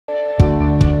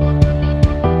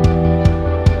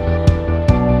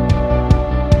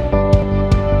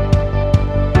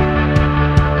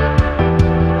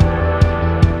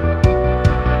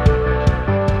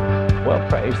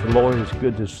It's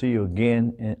good to see you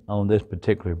again on this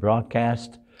particular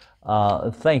broadcast.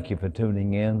 Thank you for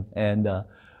tuning in, and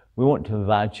we want to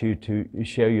invite you to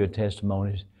share your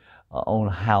testimonies on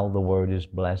how the Word is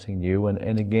blessing you.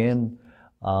 And again,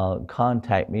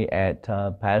 contact me at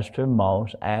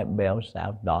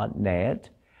pastormoss@bellsouth.net,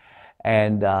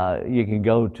 and you can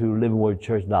go to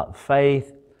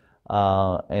livingwordchurch.faith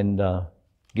and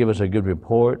give us a good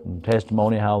report and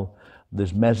testimony how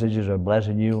these messages are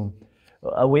blessing you.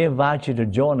 We invite you to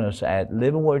join us at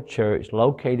Living Word Church,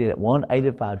 located at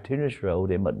 185 Tunis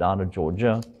Road in McDonough,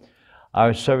 Georgia.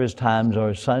 Our service times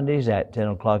are Sundays at 10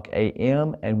 o'clock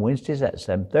a.m. and Wednesdays at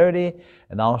 7:30.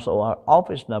 And also our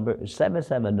office number is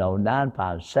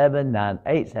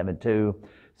 770-957-9872,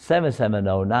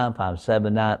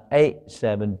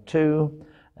 770-957-9872.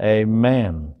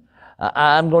 Amen.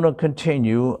 I'm going to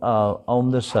continue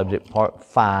on the subject, part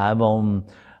 5, on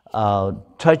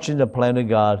touching the plan of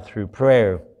God through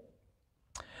prayer.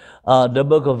 The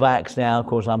book of Acts now, of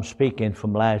course, I'm speaking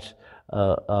from last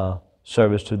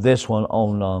service to this one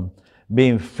on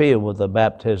being filled with the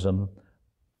baptism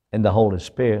in the Holy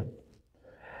Spirit.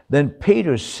 Then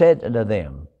Peter said unto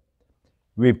them,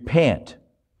 repent.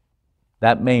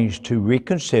 That means to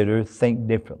reconsider, think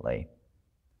differently,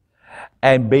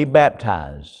 and be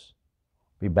baptized.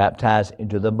 Be baptized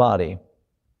into the body.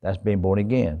 That's being born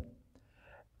again.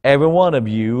 Every one of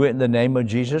you in the name of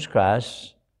Jesus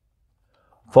Christ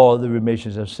for the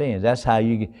remissions of sins. That's how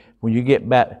you get, when you get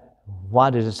back. Why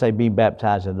does it say being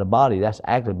baptized in the body? That's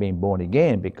actually being born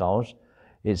again, because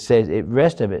it says, the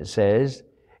rest of it says,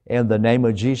 in the name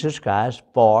of Jesus Christ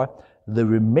for the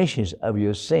remissions of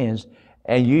your sins,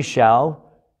 and you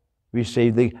shall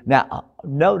receive the. Now,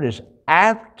 notice,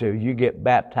 after you get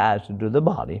baptized into the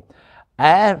body,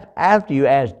 after you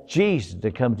ask Jesus to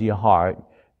come to your heart,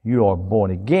 you are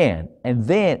born again. And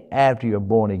then after you're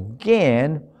born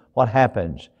again, what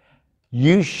happens?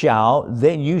 You shall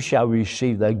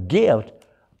receive the gift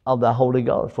of the Holy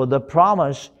Ghost. For the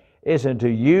promise is unto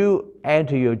you and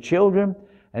to your children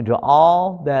and to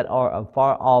all that are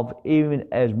afar off, even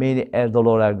as many as the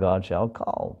Lord our God shall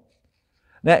call.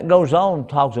 Now it goes on,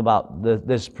 talks about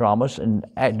this promise in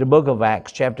the book of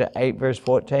Acts, chapter 8, verse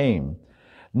 14.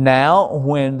 Now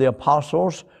when the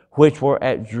apostles which were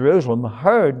at Jerusalem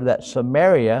heard that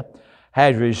Samaria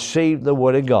had received the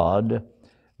word of God,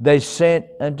 they sent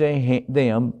unto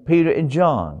them Peter and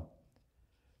John,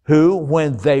 who,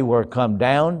 when they were come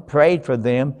down, prayed for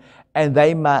them, and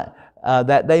they might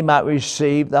that they might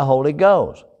receive the Holy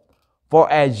Ghost.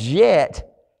 For as yet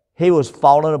he was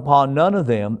fallen upon none of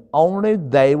them, only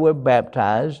they were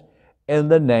baptized in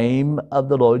the name of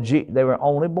the Lord Jesus. They were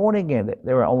only born again.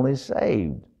 They were only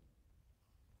saved.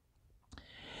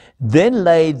 Then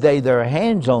laid they their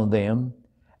hands on them,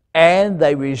 and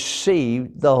they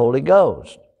received the Holy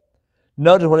Ghost.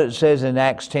 Notice what it says in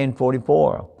Acts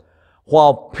 10:44.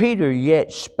 While Peter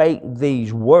yet spake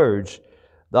these words,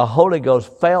 the Holy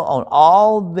Ghost fell on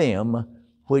all them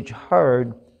which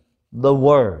heard the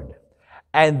word.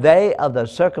 And they of the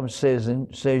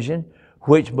circumcision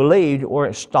which believed were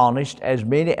astonished, as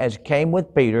many as came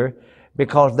with Peter,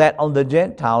 because that on the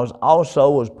Gentiles also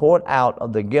was poured out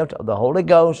of the gift of the Holy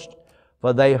Ghost,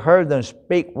 for they heard them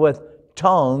speak with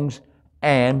tongues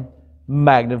and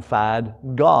magnified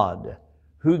God.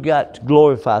 Who got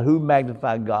glorified? Who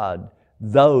magnified God?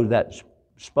 Those that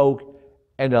spoke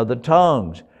in other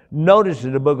tongues. Notice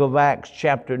in the book of Acts,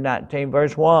 chapter 19,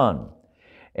 verse 1.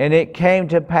 And it came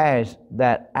to pass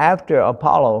that after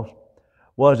Apollos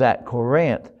was at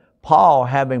Corinth, Paul,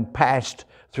 having passed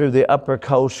through the upper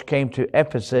coast, came to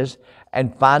Ephesus,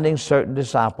 and finding certain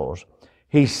disciples,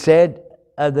 he said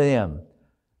unto him,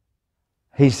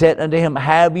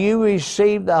 have you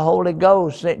received the Holy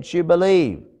Ghost since you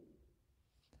believe?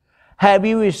 Have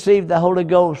you received the Holy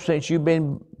Ghost since you've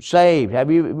been saved?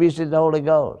 Have you received the Holy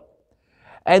Ghost?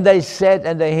 And they said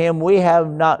unto him, we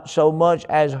have not so much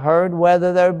as heard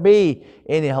whether there be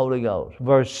any Holy Ghost.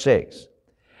 Verse 6.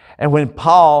 And when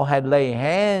Paul had laid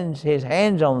his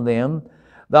hands on them,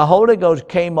 the Holy Ghost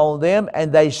came on them,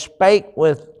 and they spake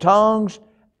with tongues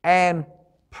and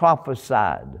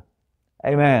prophesied.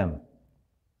 Amen.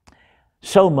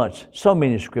 So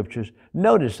many scriptures.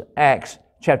 Notice Acts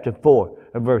chapter 4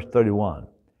 and verse 31.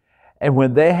 And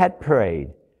when they had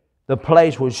prayed, the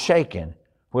place was shaken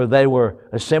where they were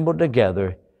assembled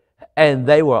together, and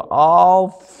they were all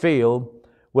filled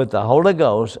with the Holy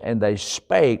Ghost, and they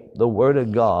spake the word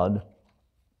of God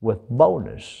with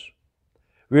boldness.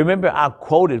 Remember, I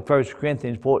quoted 1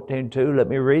 Corinthians 14:2. Let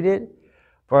me read it.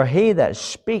 For he that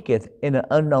speaketh in an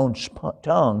unknown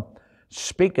tongue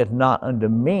speaketh not unto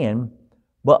men,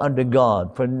 but unto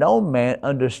God. For no man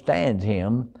understands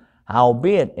him.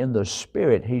 Howbeit in the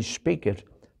Spirit he speaketh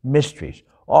mysteries,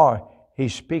 or he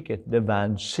speaketh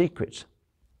divine secrets.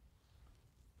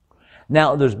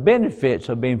 Now, there's benefits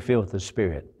of being filled with the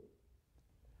Spirit.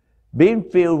 Being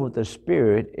filled with the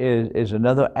Spirit is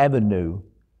another avenue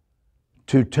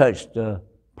to touch the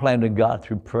plan of God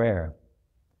through prayer.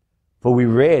 For we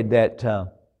read that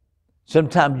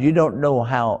sometimes you don't know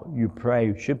how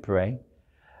you should pray.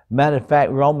 Matter of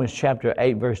fact, Romans chapter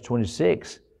 8, verse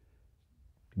 26,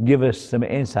 give us some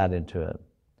insight into it.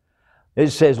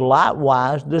 It says,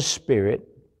 likewise the Spirit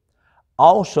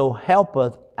also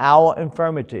helpeth our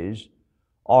infirmities,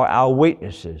 or our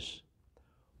weaknesses.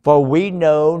 For we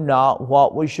know not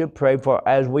what we should pray for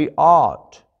as we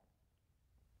ought.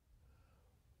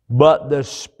 But the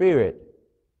Spirit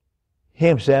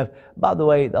himself, by the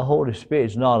way, the Holy Spirit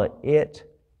is not an it,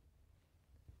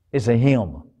 it's a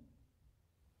him.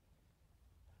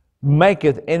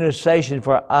 Maketh intercession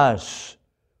for us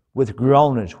with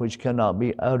groanings which cannot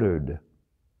be uttered.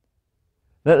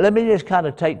 Let me just kind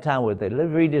of take time with it.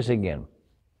 Let's read this again.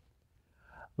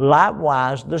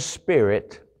 Likewise, the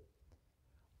Spirit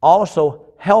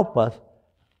also helpeth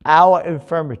our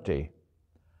infirmity,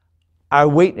 our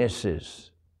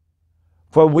weaknesses.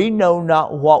 For we know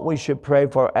not what we should pray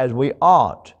for as we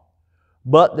ought,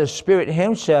 but the Spirit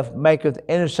himself maketh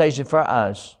intercession for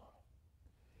us.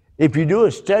 If you do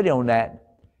a study on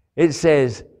that, it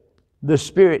says the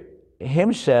Spirit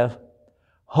himself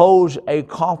holds a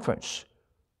conference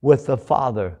with the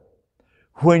Father.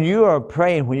 When you are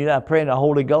praying, when you're not praying the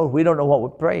Holy Ghost, we don't know what we're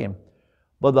praying.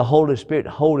 But the Holy Spirit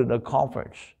holding a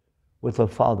conference with the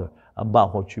Father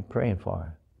about what you're praying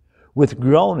for. With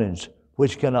groanings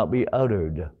which cannot be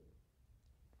uttered.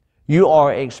 You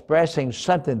are expressing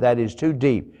something that is too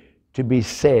deep to be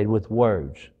said with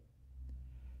words.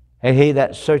 And he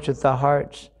that searcheth the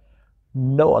hearts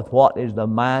knoweth what is the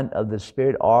mind of the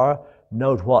Spirit, or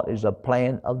knows what is the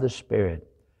plan of the Spirit,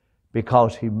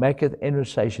 because he maketh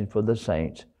intercession for the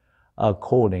saints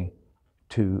according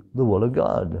to the will of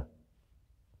God.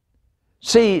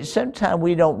 See, sometimes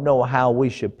we don't know how we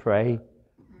should pray,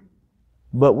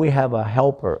 but we have a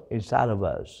helper inside of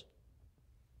us.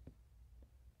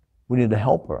 We need a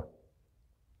helper.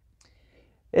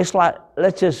 It's like,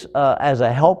 let's just, as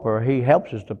a helper, he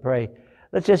helps us to pray.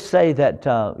 Let's just say that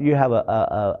you have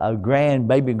a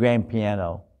baby grand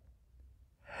piano,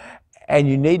 and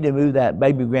you need to move that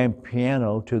baby grand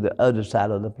piano to the other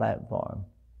side of the platform.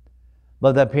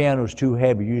 But that piano's too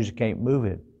heavy, you just can't move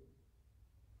it.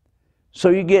 So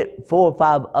you get 4 or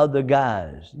 5 other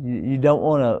guys. You don't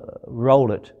want to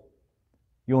roll it.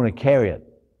 You want to carry it.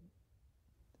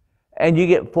 And you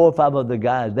get 4 or 5 other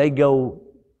guys. They go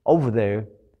over there,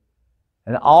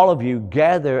 and all of you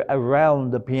gather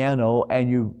around the piano, and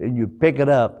you pick it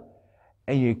up,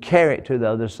 and you carry it to the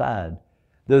other side.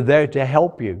 They're there to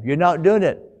help you. You're not doing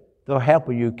it. They're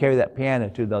helping you carry that piano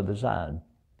to the other side.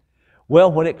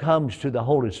 Well, when it comes to the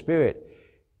Holy Spirit,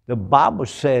 the Bible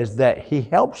says that he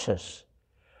helps us.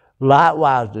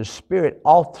 Likewise, the Spirit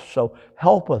also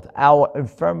helpeth our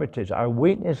infirmities, our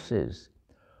weaknesses.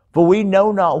 For we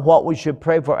know not what we should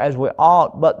pray for as we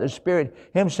ought, but the Spirit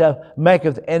himself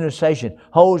maketh intercession,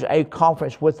 holds a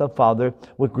conference with the Father,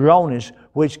 with groanings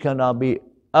which cannot be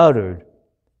uttered.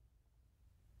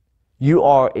 You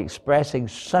are expressing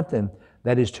something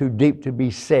that is too deep to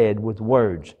be said with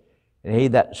words. And he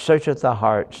that searcheth the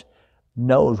hearts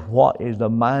knows what is the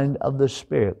mind of the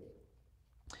Spirit,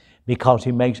 because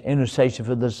he makes intercession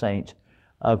for the saints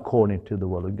according to the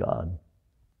will of God.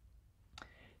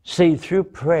 See, through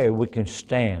prayer we can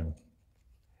stand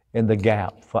in the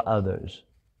gap for others.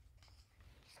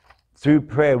 Through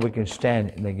prayer we can stand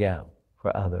in the gap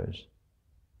for others.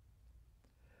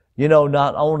 You know,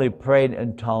 not only praying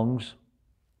in tongues,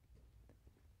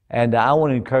 and I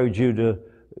want to encourage you to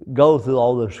go through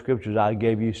all the scriptures I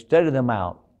gave you, study them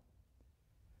out.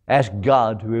 Ask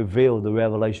God to reveal the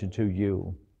revelation to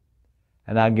you.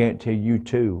 And I guarantee you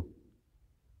too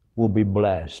will be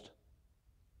blessed.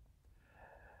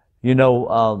 You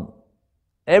know,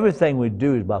 everything we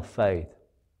do is by faith.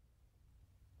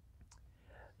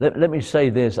 Let me say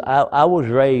this. I was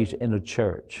raised in a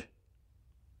church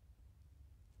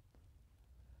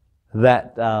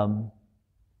that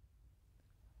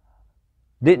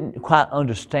didn't quite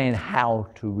understand how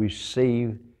to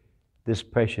receive this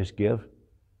precious gift.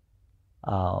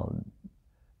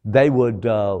 They would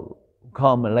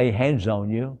come and lay hands on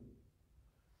you.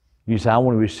 You say, I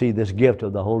want to receive this gift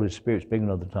of the Holy Spirit, speaking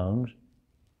of the tongues.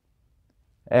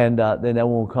 And then they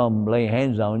will come lay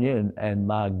hands on you, and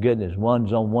my goodness,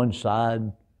 one's on one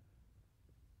side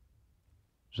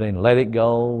saying, let it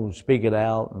go, speak it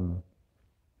out.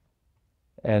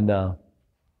 And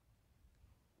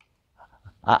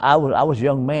I was a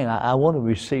young man. I wanted to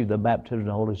receive the baptism of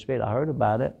the Holy Spirit. I heard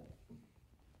about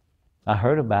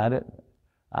it.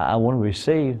 I want to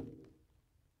receive.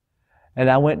 And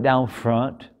I went down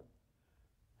front,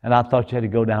 and I thought you had to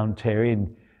go down, Terry,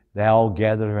 and they all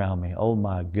gathered around me. Oh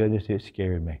my goodness, it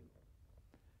scared me.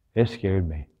 It scared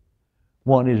me.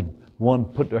 One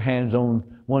put their hands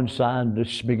on one side and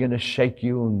just begin to shake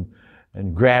you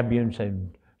and grab you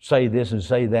and say this and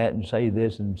say that and say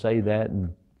this and say that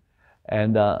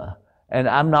and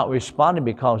I'm not responding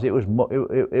because it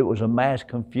was a mass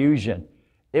confusion.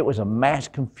 It was a mass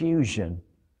confusion.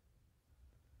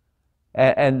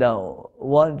 And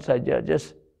one said,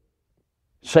 just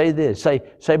say this.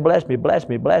 Say bless me, bless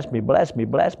me, bless me, bless me,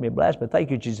 bless me, bless me.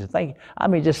 Thank you, Jesus. Thank you. I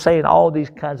mean, just saying all these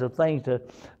kinds of things and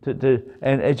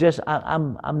it just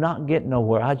I'm not getting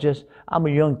nowhere. I'm a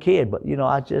young kid, but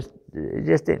it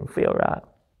just didn't feel right.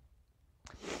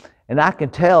 And I can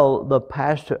tell the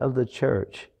pastor of the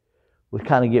church was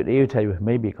kind of getting irritated with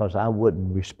me because I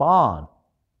wouldn't respond.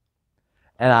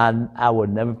 And I would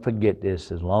never forget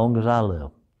this as long as I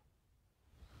live.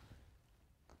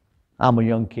 I'm a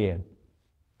young kid.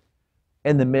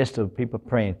 In the midst of people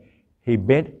praying, he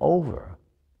bent over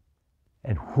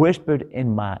and whispered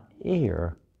in my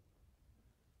ear,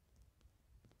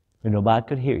 and nobody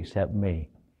could hear except me.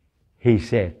 He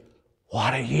said,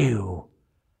 "What are you,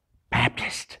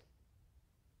 Baptist?"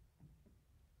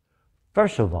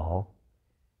 First of all,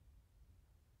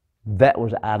 that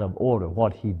was out of order.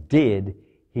 What he did,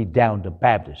 he downed the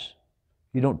Baptist.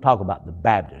 You don't talk about the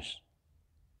Baptist.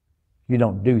 You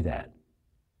don't do that.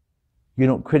 You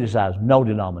don't criticize no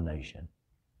denomination.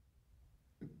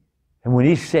 And when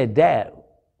he said that,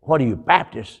 "What are you,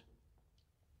 Baptist?"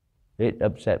 It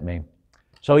upset me.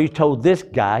 So he told this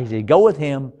guy, he said, "Go with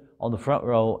him on the front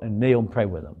row and kneel and pray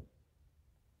with him."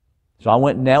 So I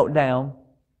went and knelt down.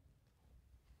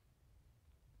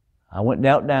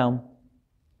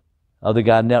 Other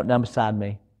guy knelt down beside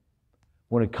me.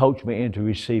 Wanted to coach me into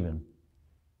receiving.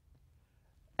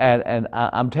 And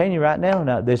I'm telling you right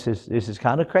now, this is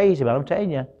kind of crazy, but I'm telling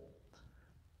you.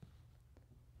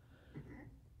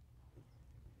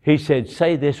 He said,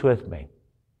 "Say this with me."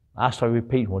 I started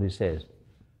repeating what he says.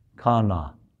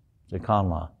 Kana, the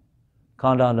Kana,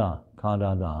 Kandana,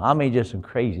 Kandana. I mean, just some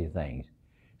crazy things.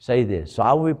 Say this. So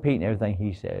I was repeating everything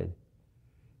he said.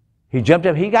 He jumped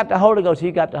up. He got the Holy Ghost.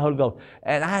 He got the Holy Ghost.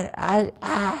 And I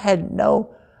had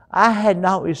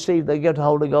not received the gift of the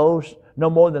Holy Ghost no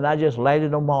more than I just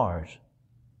landed on Mars.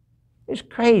 It's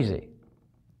crazy.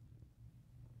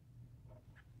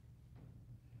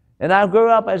 And I grew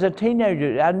up as a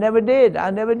teenager. I never did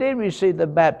receive the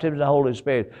baptism of the Holy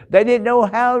Spirit. They didn't know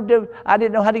I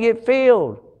didn't know how to get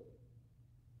filled.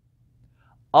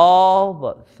 All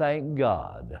but thank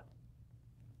God,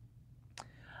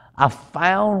 I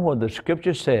found what the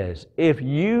Scripture says, if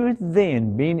you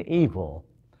then, being evil,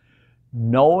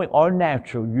 knowing or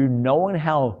natural, you knowing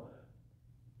how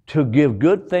to give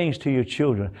good things to your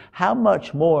children, how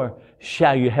much more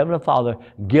shall your Heavenly Father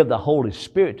give the Holy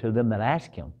Spirit to them that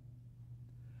ask Him?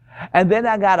 And then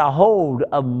I got a hold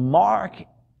of Mark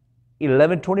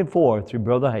 11:24 through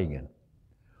Brother Hagin.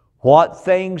 What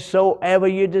things soever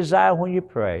you desire when you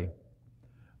pray,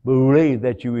 believe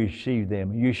that you receive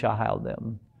them, you shall have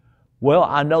them. Well,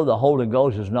 I know the Holy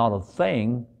Ghost is not a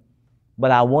thing, but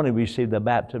I want to receive the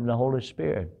baptism of the Holy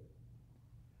Spirit.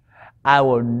 I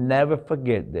will never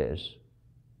forget this.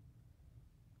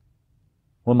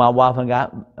 When my wife and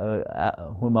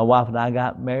I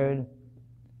got married,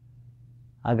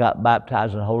 I got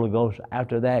baptized in the Holy Ghost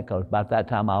after that, because by that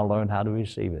time I learned how to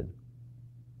receive it.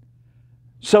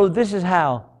 So this is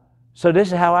how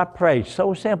I pray.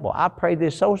 So simple. I pray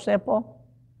this so simple.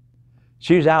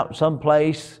 She was out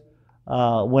someplace,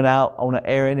 went out on an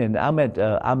errand, and I'm at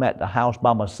the house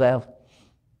by myself.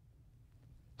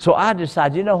 So I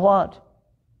decided, you know what?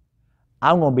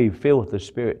 I'm going to be filled with the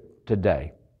Spirit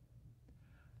today.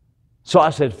 So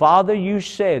I said, Father, you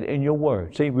said in your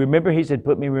word. See, remember, he said,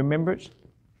 put me in remembrance.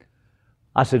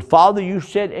 I said, Father, you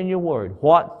said in your word,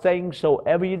 what things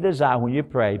soever you desire when you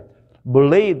pray,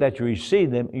 believe that you receive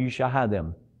them and you shall have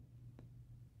them.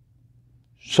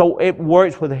 So it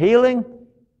works with healing.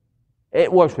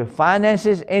 It works with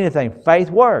finances, anything. Faith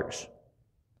works.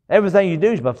 Everything you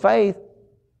do is by faith.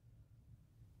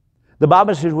 The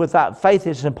Bible says without faith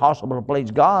it's impossible to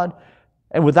please God.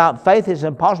 And without faith it's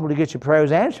impossible to get your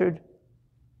prayers answered.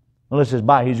 Unless it's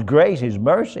by His grace, His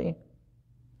mercy.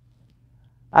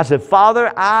 I said,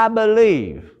 Father, I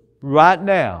believe right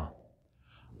now,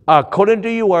 according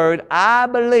to your word, I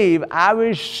believe I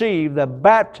receive the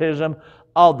baptism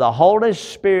of the Holy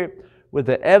Spirit with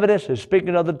the evidence of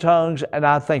speaking other tongues, and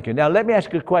I thank you. Now let me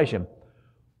ask you a question.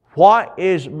 What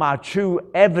is my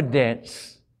true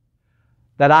evidence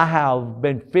that I have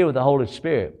been filled with the Holy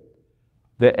Spirit?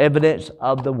 The evidence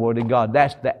of the Word of God.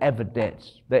 That's the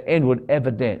evidence, the inward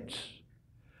evidence.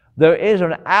 There is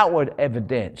an outward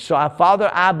evidence. So, Father,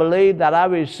 I believe that I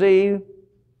receive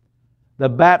the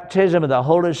baptism of the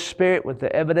Holy Spirit with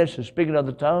the evidence of speaking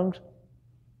other tongues.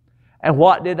 And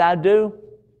what did I do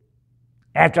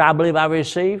after I believe I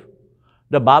received?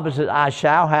 The Bible says, I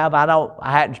shall have. I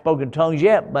hadn't spoken tongues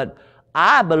yet, but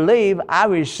I believe I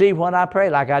received when I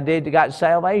prayed, like I did to God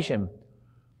salvation.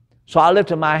 So I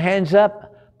lifted my hands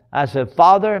up. I said,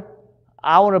 Father,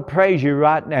 I want to praise you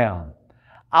right now.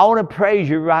 I want to praise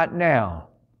you right now.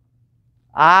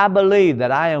 I believe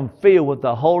that I am filled with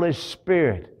the Holy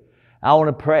Spirit. I want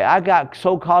to pray. I got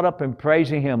so caught up in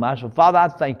praising Him. I said, Father, I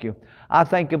thank you. I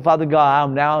thank you, Father God, I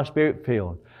am now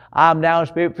Spirit-filled. I'm now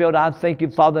Spirit-filled. I thank you,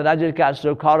 Father, that I just got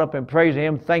so caught up in praising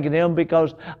Him, thanking Him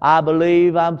because I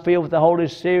believe I'm filled with the Holy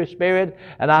Spirit.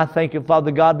 And I thank you,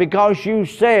 Father God, because you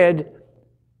said,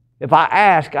 if I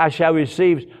ask, I shall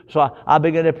receive. So I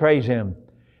began to praise Him.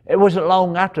 It wasn't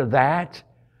long after that,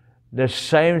 the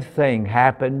same thing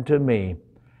happened to me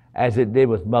as it did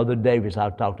with Mother Davis I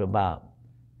talked about.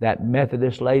 That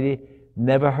Methodist lady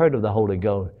never heard of the Holy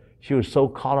Ghost. She was so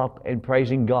caught up in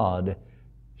praising God,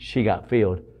 she got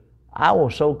filled. I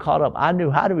was so caught up. I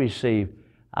knew how to receive.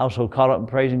 I was so caught up in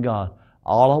praising God.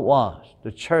 All at once,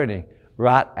 the churning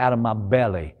right out of my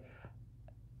belly.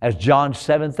 As John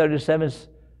 7:37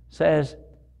 says,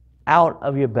 out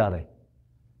of your belly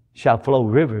shall flow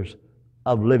rivers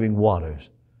of living waters.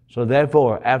 So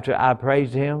therefore, after I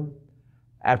praised Him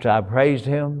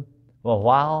for a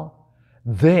while,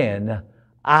 then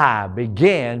I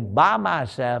began by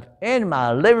myself in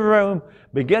my living room,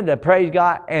 began to praise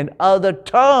God in other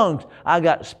tongues. I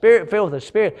got Spirit-filled with the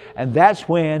Spirit. And that's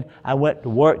when I went to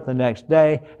work the next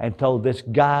day and told this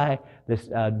guy,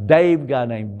 guy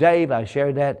named Dave, I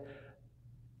shared that.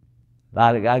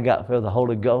 I got filled with the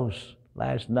Holy Ghost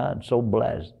last night, so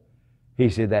blessed. He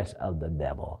said, that's of the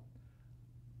devil.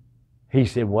 He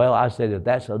said, well, I said, if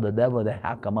that's of the devil, then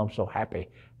how come I'm so happy?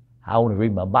 I want to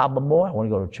read my Bible more. I want to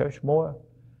go to church more.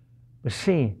 But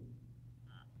see,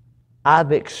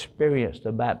 I've experienced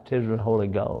the baptism of the Holy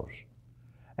Ghost,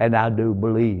 and I do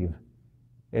believe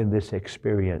in this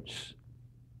experience.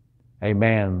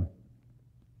 Amen.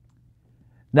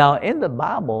 Now, in the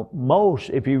Bible,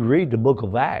 if you read the book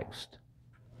of Acts,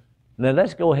 now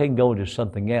let's go ahead and go to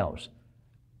something else.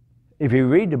 If you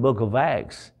read the book of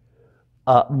Acts,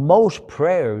 most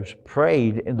prayers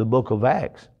prayed in the book of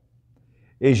Acts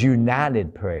is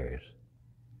united prayers.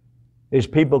 It's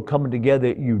people coming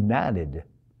together united.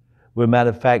 As a matter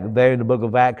of fact, there in the book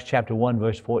of Acts, chapter 1,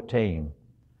 verse 14.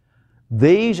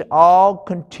 These all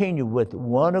continue with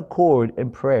one accord in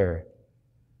prayer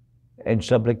and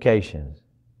supplications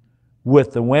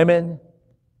with the women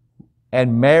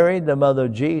and Mary, the mother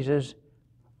of Jesus,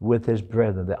 with his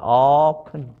brethren. They all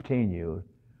continued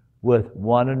with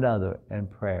one another in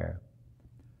prayer.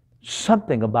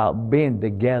 Something about being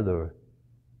together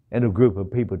in a group of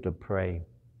people to pray.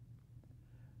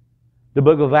 The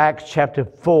book of Acts, chapter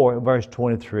 4, verse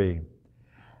 23.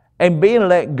 And being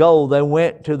let go, they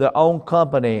went to their own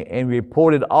company and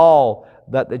reported all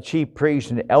that the chief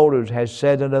priests and elders had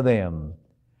said unto them.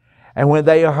 And when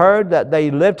they heard that,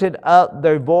 they lifted up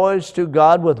their voice to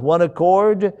God with one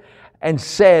accord and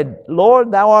said,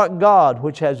 Lord, Thou art God,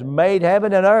 which has made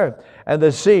heaven and earth and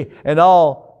the sea and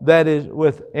all that is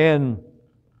within.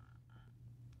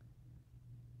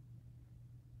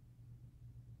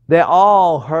 They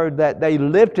all heard that. They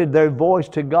lifted their voice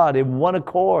to God in one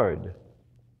accord.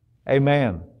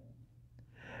 Amen.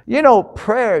 You know,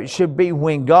 prayer should be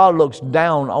when God looks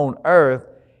down on earth,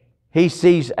 He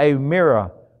sees a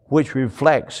mirror which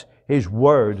reflects His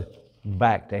Word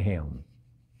back to Him.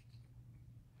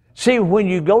 See, when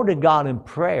you go to God in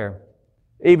prayer,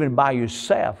 even by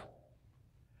yourself,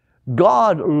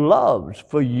 God loves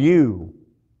for you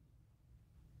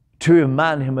to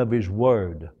remind Him of His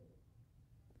Word.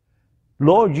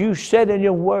 Lord, you said in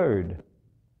your Word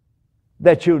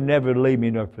that you'll never leave me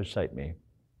nor forsake me.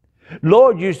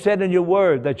 Lord, you said in your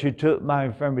Word that you took my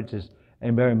infirmities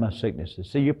and buried my sicknesses.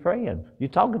 See, you're praying. You're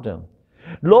talking to Him.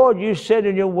 Lord, you said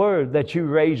in your Word that you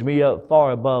raised me up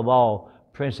far above all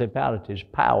principalities,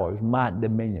 powers, might, and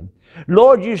dominion.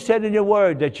 Lord, you said in your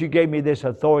Word that you gave me this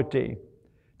authority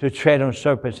to tread on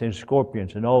serpents and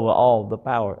scorpions and over all the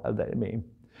power of the enemy.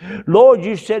 Lord,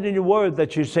 you said in your Word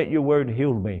that you sent your Word and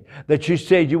healed me, that you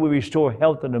said you will restore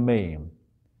health unto me,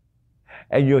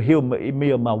 and you'll heal me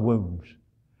of my wounds.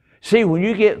 See, when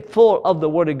you get full of the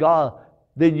Word of God,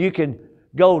 then you can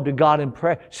go to God in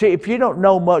prayer. See, if you don't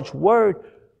know much Word,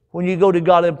 when you go to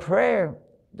God in prayer,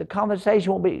 the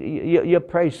conversation won't be, you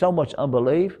pray so much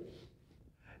unbelief.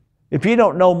 If you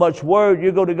don't know much word,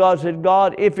 you go to God and say,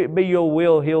 God, if it be your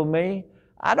will, heal me.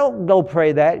 I don't go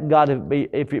pray that, God,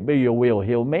 if it be your will,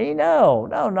 heal me.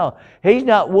 No. He's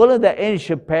not willing that any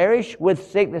should perish with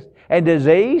sickness and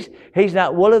disease. He's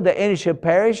not willing that any should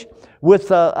perish with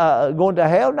going to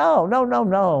hell.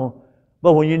 No.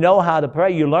 But when you know how to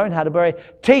pray, you learn how to pray.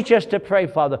 Teach us to pray,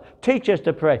 Father. Teach us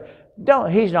to pray.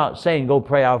 He's not saying go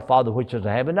pray our Father which is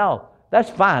in heaven. No, that's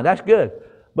fine. That's good.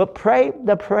 But pray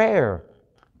the prayer.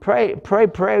 Pray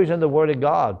prayers in the Word of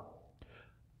God.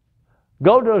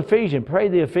 Go to Ephesians. Pray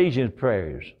the Ephesians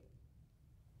prayers.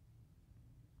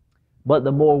 But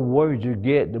the more words you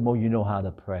get, the more you know how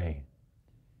to pray.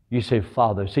 You say,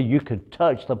 Father. See, you can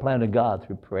touch the plan of God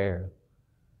through prayer.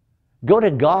 Go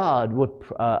to God with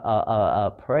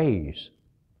praise.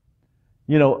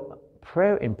 You know,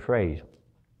 prayer and praise,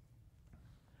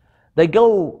 they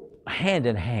go hand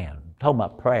in hand. I'm talking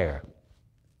about prayer.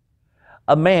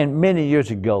 A man many years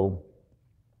ago,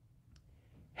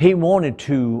 he wanted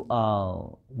to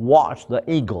watch the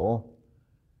eagle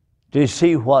to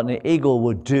see what an eagle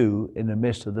would do in the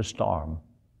midst of the storm.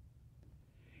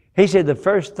 He said the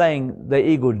first thing the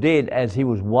eagle did as he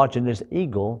was watching this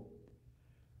eagle,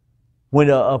 when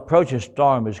an approaching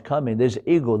storm is coming, this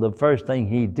eagle, the first thing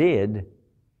he did,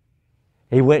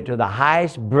 he went to the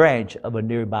highest branch of a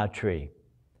nearby tree.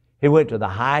 He went to the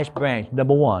highest branch,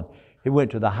 number one. He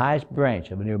went to the highest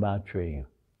branch of a nearby tree.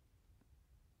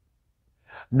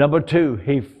 Number two,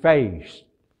 he faced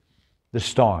the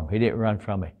storm. He didn't run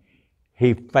from it.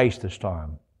 He faced the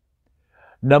storm.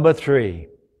 Number three,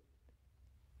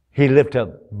 he lifted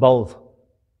up both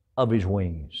of his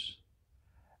wings.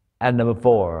 And number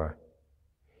four,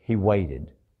 he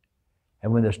waited.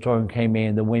 And when the storm came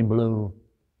in, the wind blew,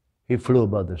 he flew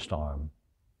above the storm.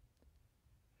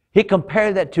 He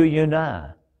compared that to you and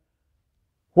I.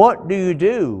 What do you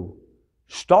do?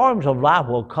 Storms of life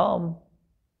will come.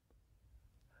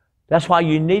 That's why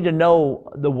you need to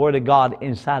know the Word of God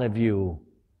inside of you.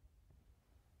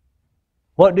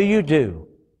 What do you do?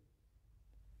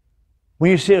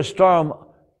 When you see a storm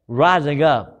rising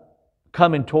up,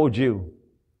 coming towards you,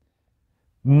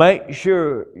 make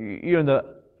sure you're in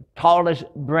the tallest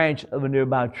branch of a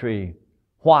nearby tree.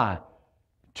 Why?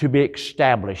 To be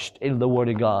established in the Word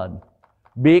of God.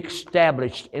 Be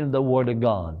established in the Word of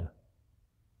God.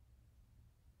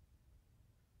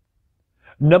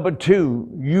 Number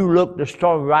two, you look the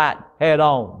storm right head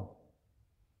on.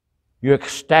 You're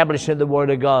established in the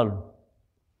Word of God.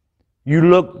 You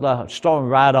look the storm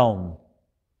right on.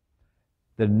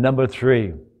 Then number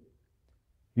three,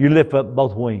 you lift up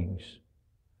both wings.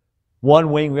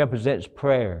 One wing represents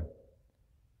prayer.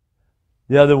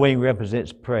 The other wing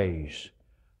represents praise.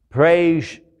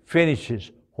 Praise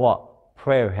finishes what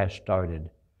prayer has started.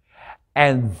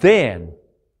 And then,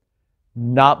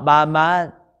 not by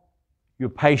might, you're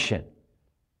patient.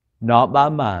 Not by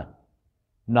might,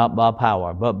 not by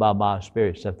power, but by my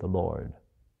Spirit, saith the Lord.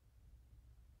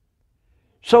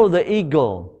 So the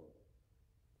eagle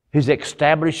is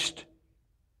established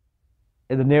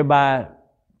in the nearby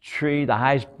tree, the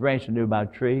highest branch of the nearby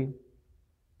tree.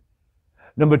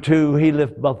 Number two, he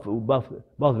lifts both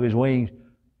of his wings,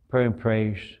 prayer and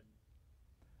praise.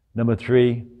 Number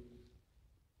three,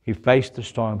 he faced the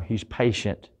storm. He's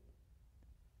patient.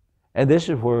 And this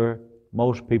is where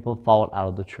most people fall out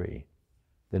of the tree.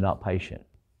 They're not patient.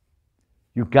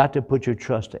 You've got to put your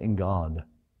trust in God.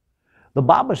 The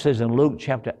Bible says in Luke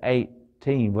chapter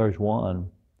 18, verse 1,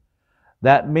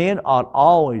 that men ought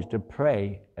always to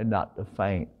pray and not to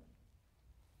faint.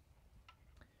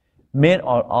 Men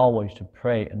ought always to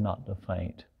pray and not to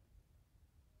faint.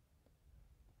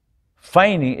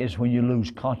 Fainting is when you lose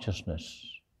consciousness.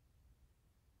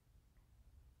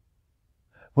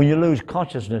 When you lose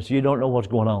consciousness, you don't know what's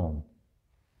going on.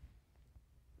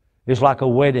 It's like a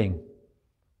wedding.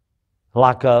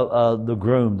 Like the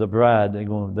groom, the bride, they're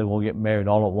going to get married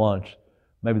all at once.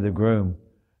 Maybe the groom,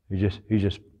 he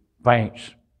just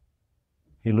faints.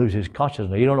 He loses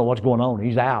consciousness. You don't know what's going on.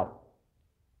 He's out.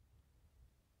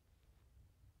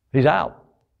 He's out.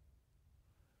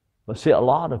 But see, a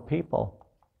lot of people,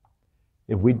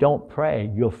 if we don't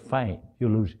pray, you'll faint.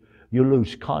 You'll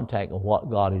lose contact of what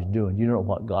God is doing. You don't know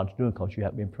what God's doing because you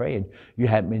haven't been praying. You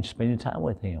haven't been spending time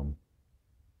with Him.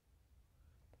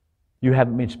 You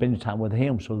haven't been spending time with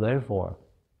Him, so therefore,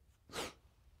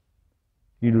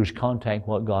 you lose contact with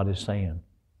what God is saying.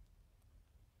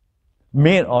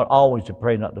 Men are always to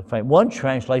pray, not to faint. One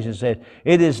translation says,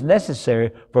 it is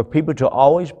necessary for people to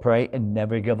always pray and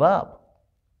never give up.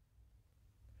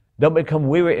 Don't become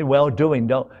weary in well-doing,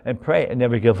 and pray and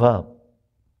never give up.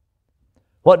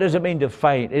 What does it mean to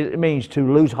faint? It means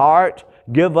to lose heart,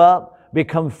 give up,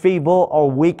 become feeble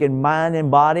or weak in mind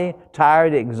and body,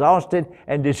 tired, exhausted,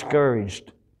 and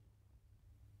discouraged.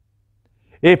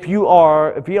 If you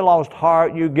lost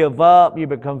heart, you give up, you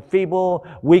become feeble,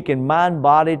 weak in mind,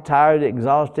 body, tired,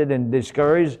 exhausted, and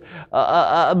discouraged.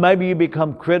 Maybe you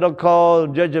become critical,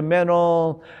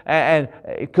 judgmental, and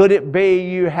could it be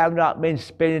you have not been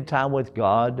spending time with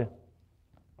God?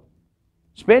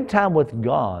 Spend time with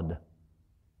God.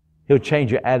 He'll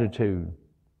change your attitude.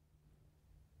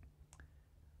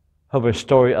 I heard a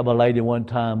story of a lady one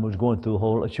time was going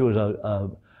through she was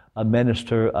a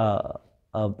minister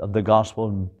of the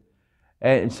gospel,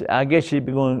 and I guess she'd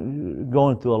been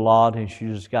going through a lot, and she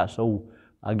just got so,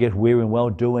 I guess, weary and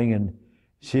well-doing, and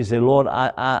she said, Lord,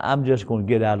 I'm just going to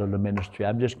get out of the ministry.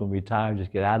 I'm just going to retire,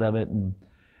 just get out of it. And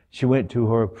she went to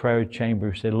her prayer chamber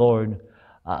and said, Lord,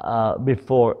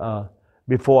 before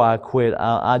I quit,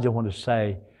 I just want to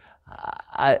say,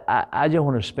 I just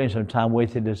want to spend some time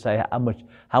with you to say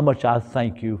how much I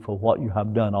thank you for what you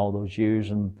have done all those years.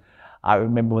 And I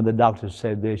remember when the doctor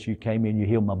said this, you came in, you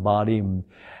healed my body,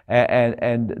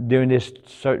 and during this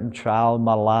certain trial in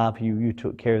my life, you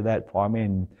took care of that for me.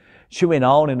 And she went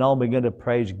on and on, began to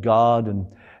praise God and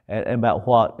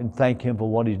about and thank Him for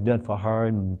what He's done for her.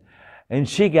 And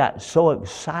she got so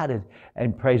excited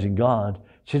and praising God.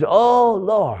 She said, oh,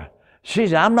 Lord. She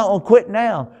said, I'm not going to quit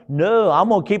now. No, I'm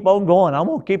going to keep on going. I'm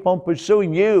going to keep on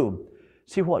pursuing you.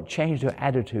 See what changed her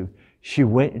attitude? She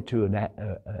went into an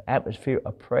atmosphere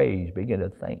of praise, began to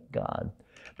thank God,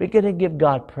 began to give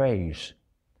God praise.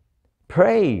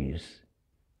 Praise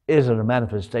is a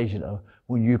manifestation of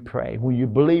when you pray, when you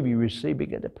believe you receive,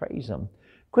 begin to praise Him.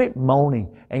 Quit moaning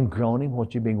and groaning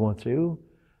what you've been going through.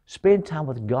 Spend time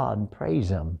with God and praise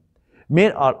Him.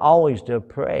 Men ought always to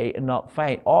pray and not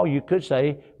faint. Or you could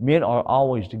say, men are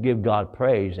always to give God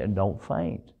praise and don't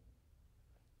faint.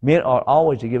 Men are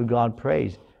always to give God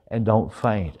praise and don't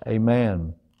faint.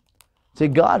 Amen. See,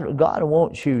 God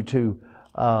wants you to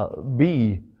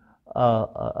be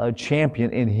a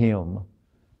champion in Him.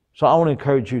 So I want to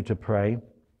encourage you to pray.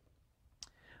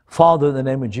 Father, in the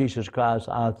name of Jesus Christ,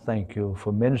 I thank you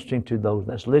for ministering to those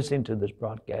that's listening to this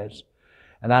broadcast.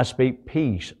 And I speak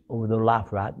peace over their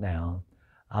life right now.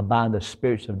 I bind the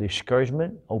spirits of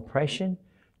discouragement, oppression.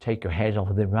 Take your hands off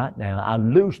of them right now. I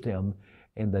loose them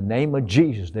in the name of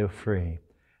Jesus. They're free.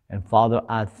 And Father,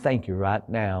 I thank you right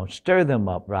now. Stir them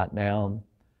up right now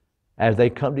as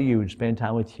they come to you and spend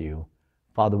time with you.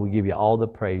 Father, we give you all the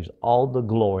praise, all the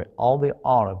glory, all the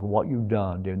honor for what you've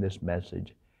done during this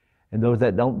message. And those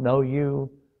that don't know you,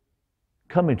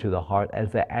 come into the heart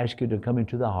as they ask you to come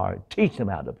into the heart. Teach them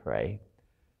how to pray.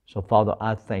 So, Father,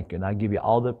 I thank you, and I give you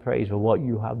all the praise for what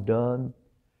you have done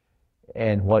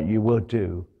and what you will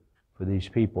do for these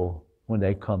people when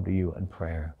they come to you in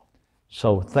prayer.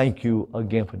 So thank you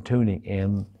again for tuning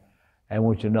in. I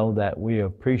want you to know that we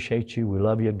appreciate you. We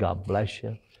love you. God bless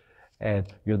you. And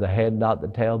you're the head, not the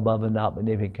tail, above and not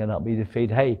beneath, and cannot be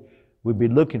defeated. Hey, we'll be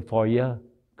looking for you.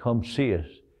 Come see us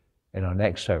in our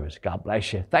next service. God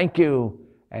bless you. Thank you.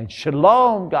 And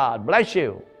shalom. God bless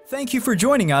you. Thank you for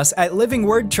joining us at Living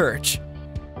Word Church.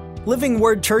 Living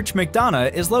Word Church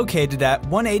McDonough is located at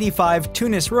 185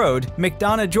 Tunis Road,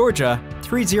 McDonough, Georgia,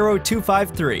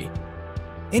 30253.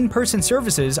 In-person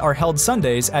services are held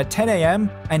Sundays at 10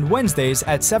 a.m. and Wednesdays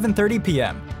at 7:30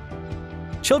 p.m.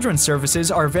 Children's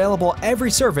services are available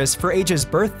every service for ages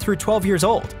birth through 12 years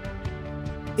old.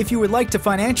 If you would like to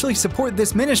financially support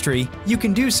this ministry, you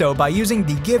can do so by using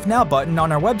the Give Now button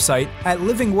on our website at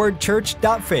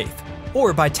livingwordchurch.faith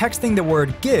or by texting the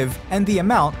word GIVE and the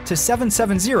amount to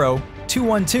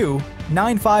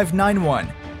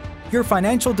 770-212-9591. Your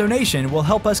financial donation will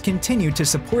help us continue to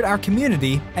support our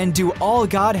community and do all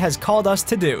God has called us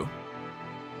to do.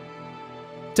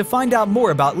 To find out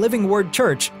more about Living Word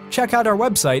Church, check out our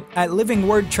website at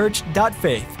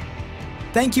livingwordchurch.faith.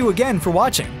 Thank you again for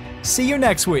watching. See you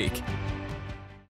next week.